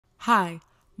Hi,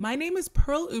 my name is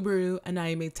Pearl Uberu and I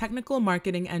am a technical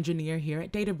marketing engineer here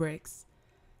at Databricks.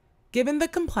 Given the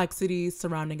complexities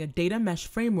surrounding a data mesh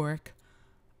framework,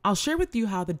 I'll share with you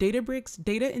how the Databricks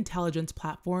Data Intelligence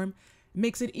Platform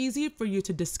makes it easy for you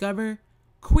to discover,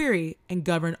 query, and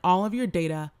govern all of your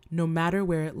data no matter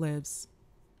where it lives.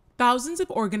 Thousands of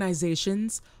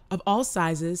organizations of all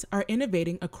sizes are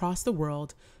innovating across the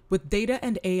world with data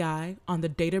and AI on the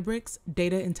Databricks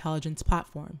Data Intelligence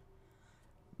Platform.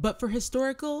 But for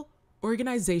historical,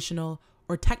 organizational,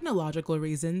 or technological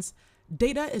reasons,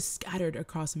 data is scattered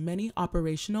across many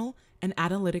operational and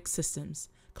analytic systems,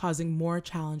 causing more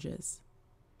challenges.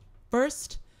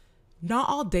 First, not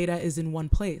all data is in one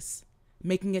place,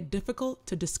 making it difficult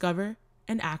to discover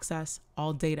and access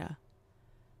all data.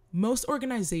 Most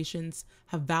organizations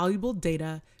have valuable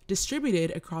data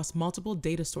distributed across multiple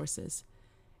data sources.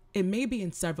 It may be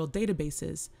in several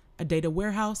databases, a data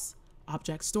warehouse,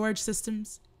 object storage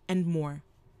systems, and more.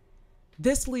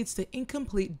 This leads to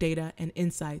incomplete data and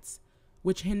insights,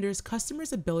 which hinders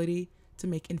customers' ability to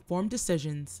make informed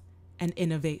decisions and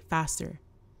innovate faster.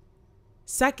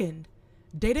 Second,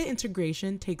 data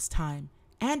integration takes time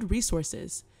and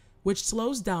resources, which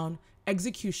slows down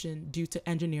execution due to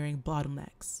engineering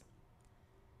bottlenecks.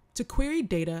 To query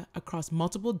data across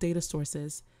multiple data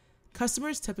sources,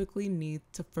 customers typically need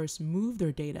to first move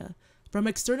their data from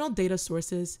external data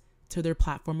sources to their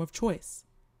platform of choice.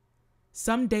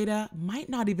 Some data might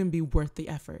not even be worth the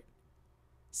effort.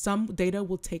 Some data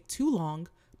will take too long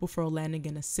before landing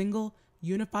in a single,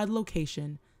 unified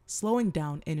location, slowing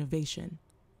down innovation.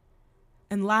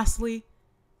 And lastly,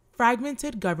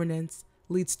 fragmented governance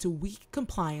leads to weak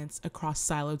compliance across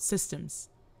siloed systems.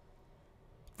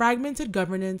 Fragmented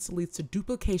governance leads to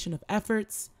duplication of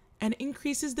efforts and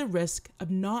increases the risk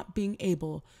of not being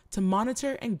able to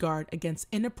monitor and guard against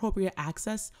inappropriate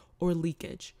access or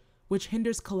leakage, which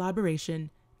hinders collaboration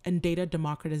and data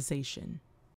democratization.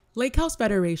 Lakehouse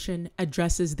Federation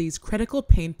addresses these critical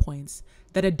pain points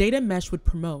that a data mesh would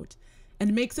promote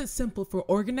and makes it simple for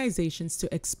organizations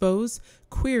to expose,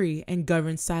 query, and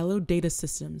govern siloed data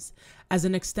systems as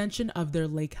an extension of their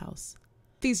lakehouse.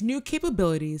 These new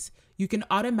capabilities, you can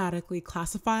automatically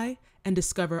classify and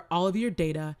discover all of your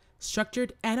data,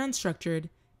 structured and unstructured,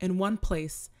 in one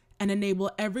place and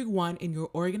enable everyone in your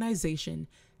organization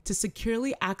to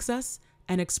securely access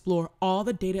and explore all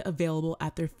the data available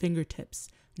at their fingertips,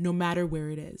 no matter where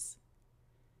it is.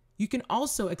 You can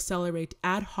also accelerate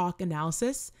ad hoc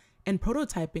analysis and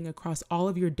prototyping across all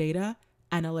of your data,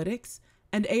 analytics,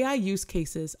 and AI use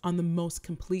cases on the most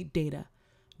complete data.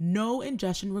 No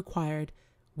ingestion required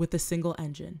with a single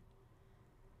engine.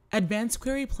 Advanced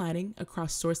query planning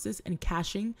across sources and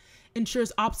caching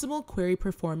ensures optimal query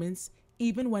performance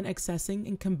even when accessing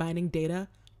and combining data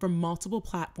from multiple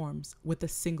platforms with a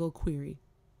single query.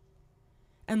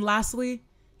 And lastly,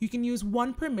 you can use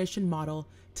one permission model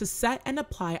to set and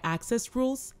apply access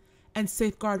rules and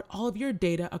safeguard all of your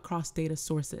data across data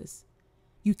sources.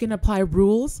 You can apply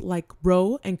rules like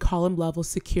row and column level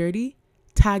security,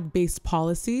 tag-based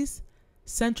policies,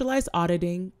 centralized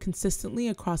auditing consistently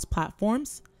across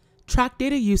platforms, track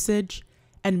data usage,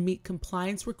 and meet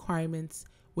compliance requirements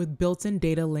with built-in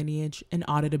data lineage and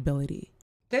auditability.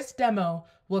 This demo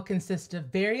will consist of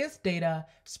various data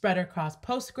spread across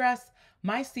Postgres,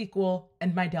 MySQL,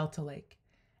 and my Delta Lake.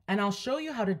 And I'll show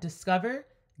you how to discover,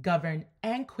 govern,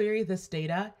 and query this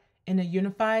data in a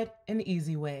unified and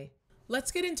easy way.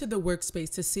 Let's get into the workspace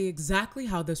to see exactly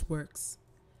how this works.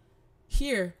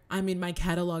 Here, I'm in my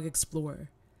Catalog Explorer.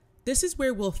 This is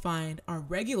where we'll find our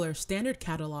regular standard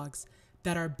catalogs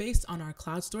that are based on our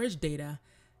cloud storage data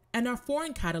and our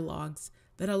foreign catalogs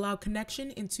that allow connection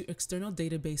into external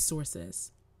database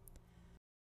sources.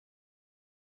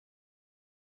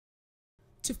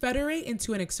 To federate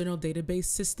into an external database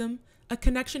system, a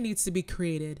connection needs to be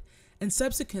created and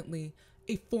subsequently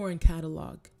a foreign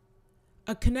catalog.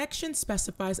 A connection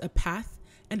specifies a path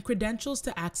and credentials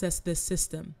to access this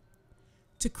system.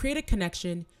 To create a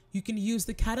connection, you can use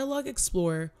the Catalog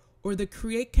Explorer or the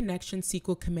Create Connection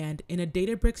SQL command in a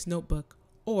Databricks notebook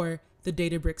or the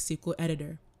Databricks SQL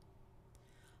editor.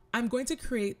 I'm going to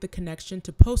create the connection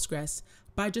to Postgres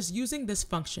by just using this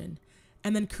function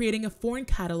and then creating a foreign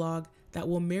catalog that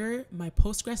will mirror my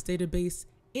Postgres database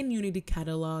in Unity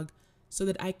Catalog so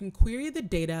that I can query the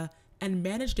data and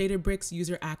manage Databricks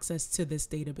user access to this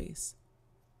database.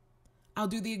 I'll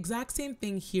do the exact same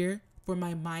thing here for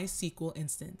my MySQL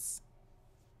instance.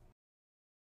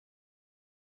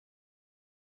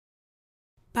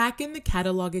 Back in the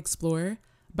Catalog Explorer,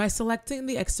 by selecting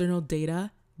the external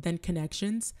data, then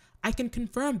connections, I can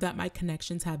confirm that my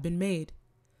connections have been made.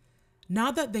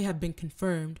 Now that they have been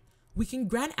confirmed, We can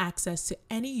grant access to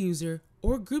any user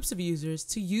or groups of users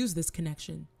to use this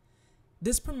connection.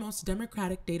 This promotes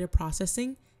democratic data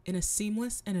processing in a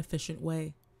seamless and efficient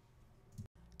way.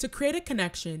 To create a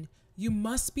connection, you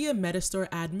must be a Metastore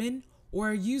admin or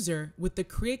a user with the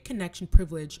Create Connection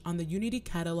privilege on the Unity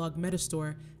Catalog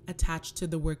Metastore attached to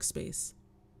the workspace.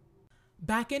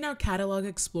 Back in our Catalog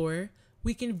Explorer,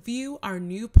 we can view our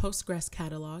new Postgres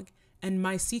catalog and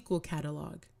MySQL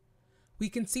catalog. We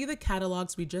can see the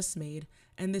catalogs we just made,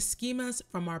 and the schemas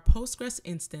from our Postgres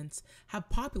instance have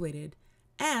populated,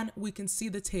 and we can see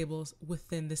the tables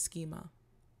within the schema.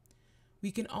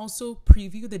 We can also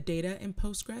preview the data in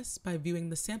Postgres by viewing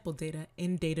the sample data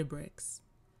in Databricks.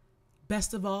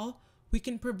 Best of all, we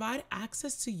can provide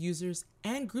access to users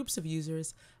and groups of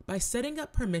users by setting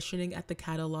up permissioning at the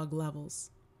catalog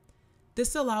levels.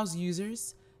 This allows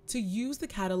users to use the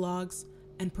catalogs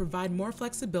and provide more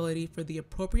flexibility for the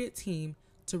appropriate team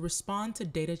to respond to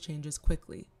data changes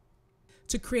quickly.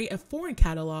 To create a foreign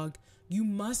catalog, you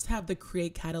must have the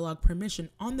Create Catalog permission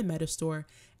on the Metastore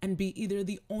and be either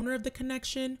the owner of the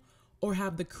connection or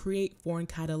have the Create Foreign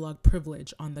Catalog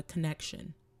privilege on the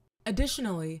connection.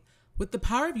 Additionally, with the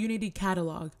power of Unity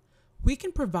Catalog, we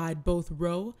can provide both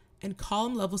row and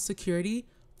column level security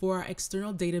for our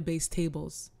external database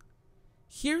tables.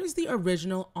 Here is the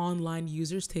original online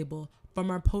users table from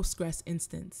our Postgres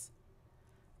instance.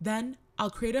 Then I'll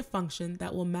create a function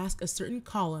that will mask a certain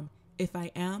column if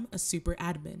I am a super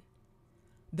admin.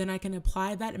 Then I can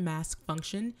apply that mask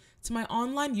function to my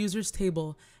online users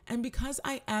table, and because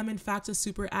I am in fact a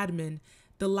super admin,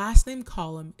 the last name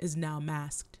column is now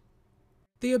masked.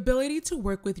 The ability to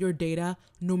work with your data,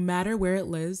 no matter where it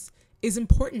lives, is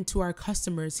important to our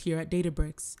customers here at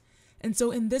Databricks. And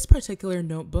so in this particular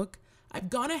notebook, I've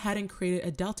gone ahead and created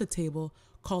a Delta table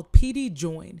called PD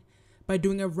join by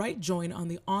doing a write join on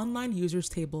the online users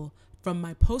table from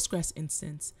my Postgres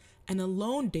instance and a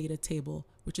lone data table,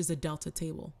 which is a Delta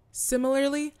table.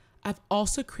 Similarly, I've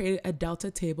also created a Delta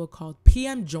table called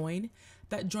PM join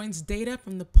that joins data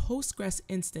from the Postgres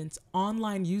instance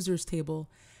online users table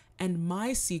and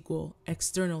MySQL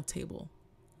external table.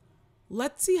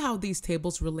 Let's see how these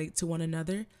tables relate to one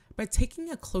another by taking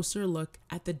a closer look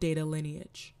at the data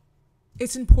lineage.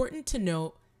 It's important to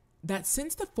note that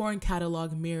since the foreign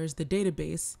catalog mirrors the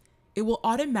database, it will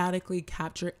automatically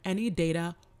capture any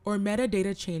data or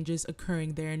metadata changes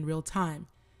occurring there in real time,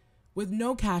 with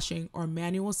no caching or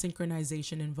manual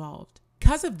synchronization involved.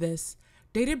 Because of this,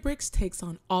 Databricks takes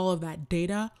on all of that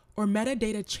data or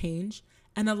metadata change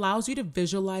and allows you to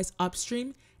visualize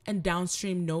upstream and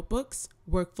downstream notebooks,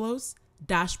 workflows,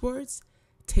 dashboards,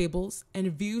 tables,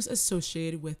 and views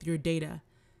associated with your data.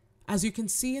 As you can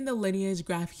see in the lineage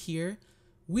graph here,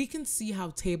 we can see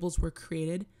how tables were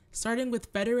created, starting with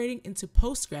federating into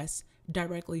Postgres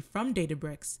directly from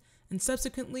Databricks, and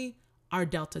subsequently our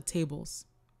Delta tables.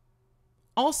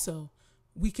 Also,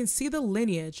 we can see the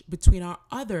lineage between our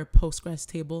other Postgres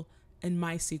table and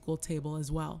MySQL table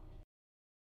as well.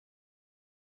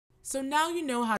 So now you know how